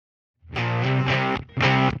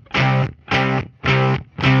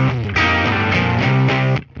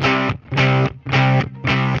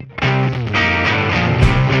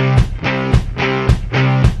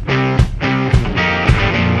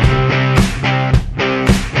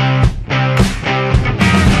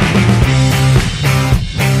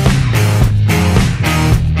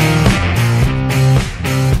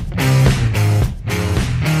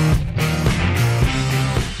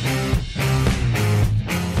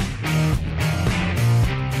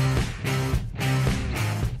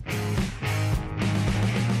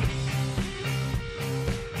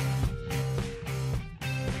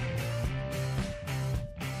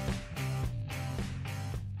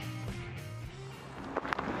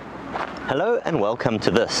Hello and welcome to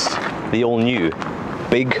this, the all-new,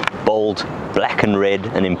 big, bold, black and red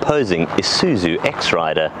and imposing Isuzu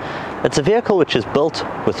X-Rider. It's a vehicle which is built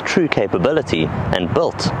with true capability and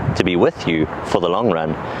built to be with you for the long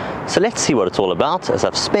run. So let's see what it's all about, as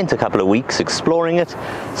I've spent a couple of weeks exploring it,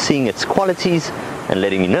 seeing its qualities and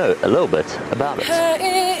letting you know a little bit about it.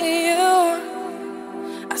 Hey,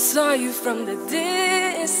 you, I saw you from the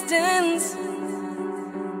distance.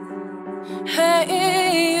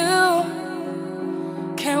 Hey, you,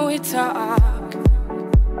 can we talk?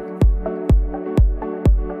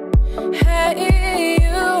 Hey,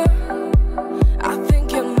 you, I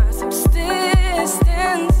think you're my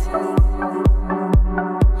subsistence.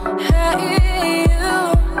 Hey, you,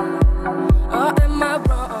 or am I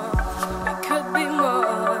wrong? It could be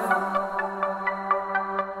more.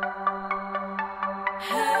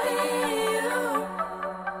 Hey, you,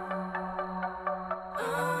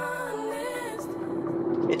 honest.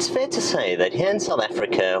 It's fair to say that here in South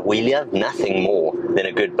Africa we love nothing more than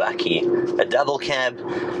a good bakkie. A double cab,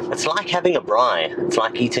 it's like having a braai, it's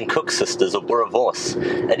like eating keoksisters or boerewors.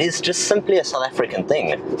 It is just simply a South African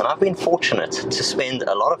thing, and I've been fortunate to spend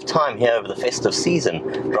a lot of time here over the festive season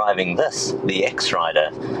driving this, the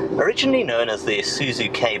X-Rider. Originally known as the Isuzu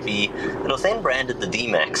KB, it was then branded the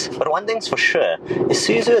D-Max, but one thing's for sure,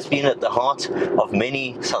 Isuzu has been at the heart of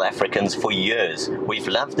many South Africans for years. We've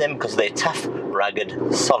loved them because they're tough,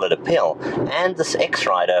 rugged, solid appeal, and this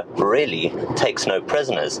X-Rider really takes no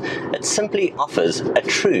prisoners. It simply offers a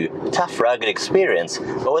true tough, rugged experience,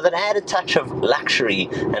 but with an added touch of luxury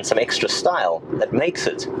and some extra style that makes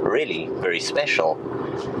it really very special.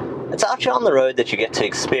 It's out here on the road that you get to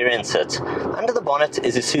experience it. Under the bonnet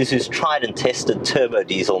is Isuzu's tried and tested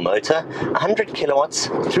turbodiesel motor, 100 kilowatts,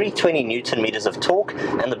 320 Newton meters of torque,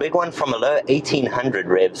 and the big one from a low 1800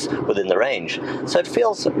 revs within the range. So it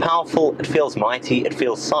feels powerful, it feels mighty, it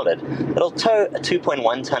feels solid. It'll tow a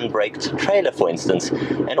 2.1 ton braked trailer, for instance,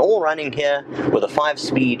 and all running here with a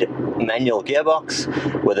 5-speed manual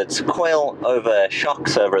gearbox, with its coil over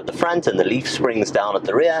shocks over at the front and the leaf springs down at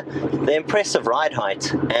the rear, the impressive ride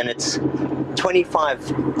height, and its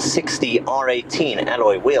 2560 R18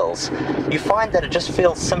 alloy wheels, you find that it just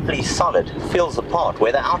feels simply solid, feels the part,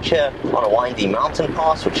 whether out here on a windy mountain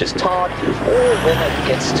pass which is tarred, or whether it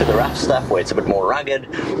gets to the rough stuff where it's a bit more rugged,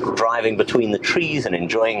 driving between the trees and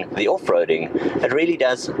enjoying the off-roading. It really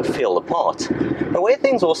does feel the part. But where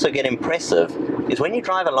things also get impressive is when you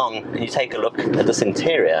drive along and you take a look at this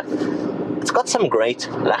interior. It's got some great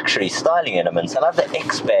luxury styling elements. I love the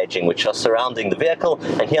X badging which are surrounding the vehicle,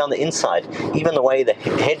 and here on the inside, even the way the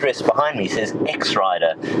headrest behind me says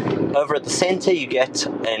X-Rider. Over at the center you get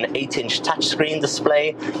an 8-inch touchscreen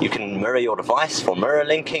display. You can mirror your device for mirror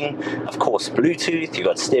linking, of course Bluetooth, you've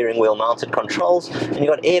got steering wheel mounted controls, and you've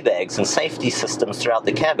got airbags and safety systems throughout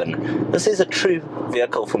the cabin. This is a true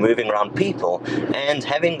vehicle for moving around people, and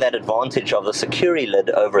having that advantage of the security lid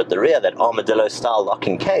over at the rear, that armadillo style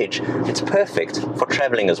locking cage, it's perfect for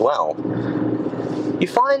traveling as well. You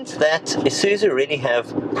find that Isuzu really have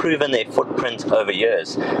proven their footprint over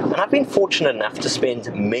years, and I've been fortunate enough to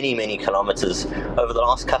spend many kilometers over the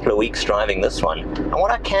last couple of weeks driving this one, and what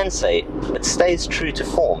I can say, it stays true to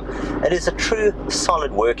form. It is a true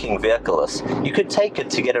solid working vehicle. You could take it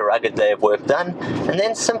to get a rugged day of work done and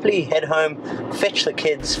then simply head home, fetch the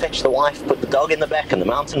kids, fetch the wife, put the dog in the back and the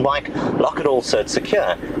mountain bike, lock it all so it's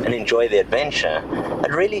secure, and enjoy the adventure.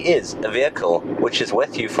 It really is a vehicle which is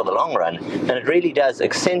with you for the long run, and it really does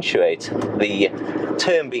accentuate the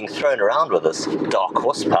term being thrown around with us, dark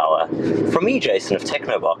horsepower. From me, Jason of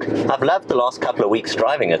Technobok, I've loved the last couple of weeks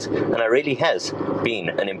driving it, and it really has been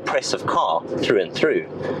an impressive car through and through.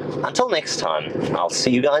 Until next time, I'll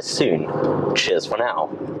see you guys soon. Cheers for now.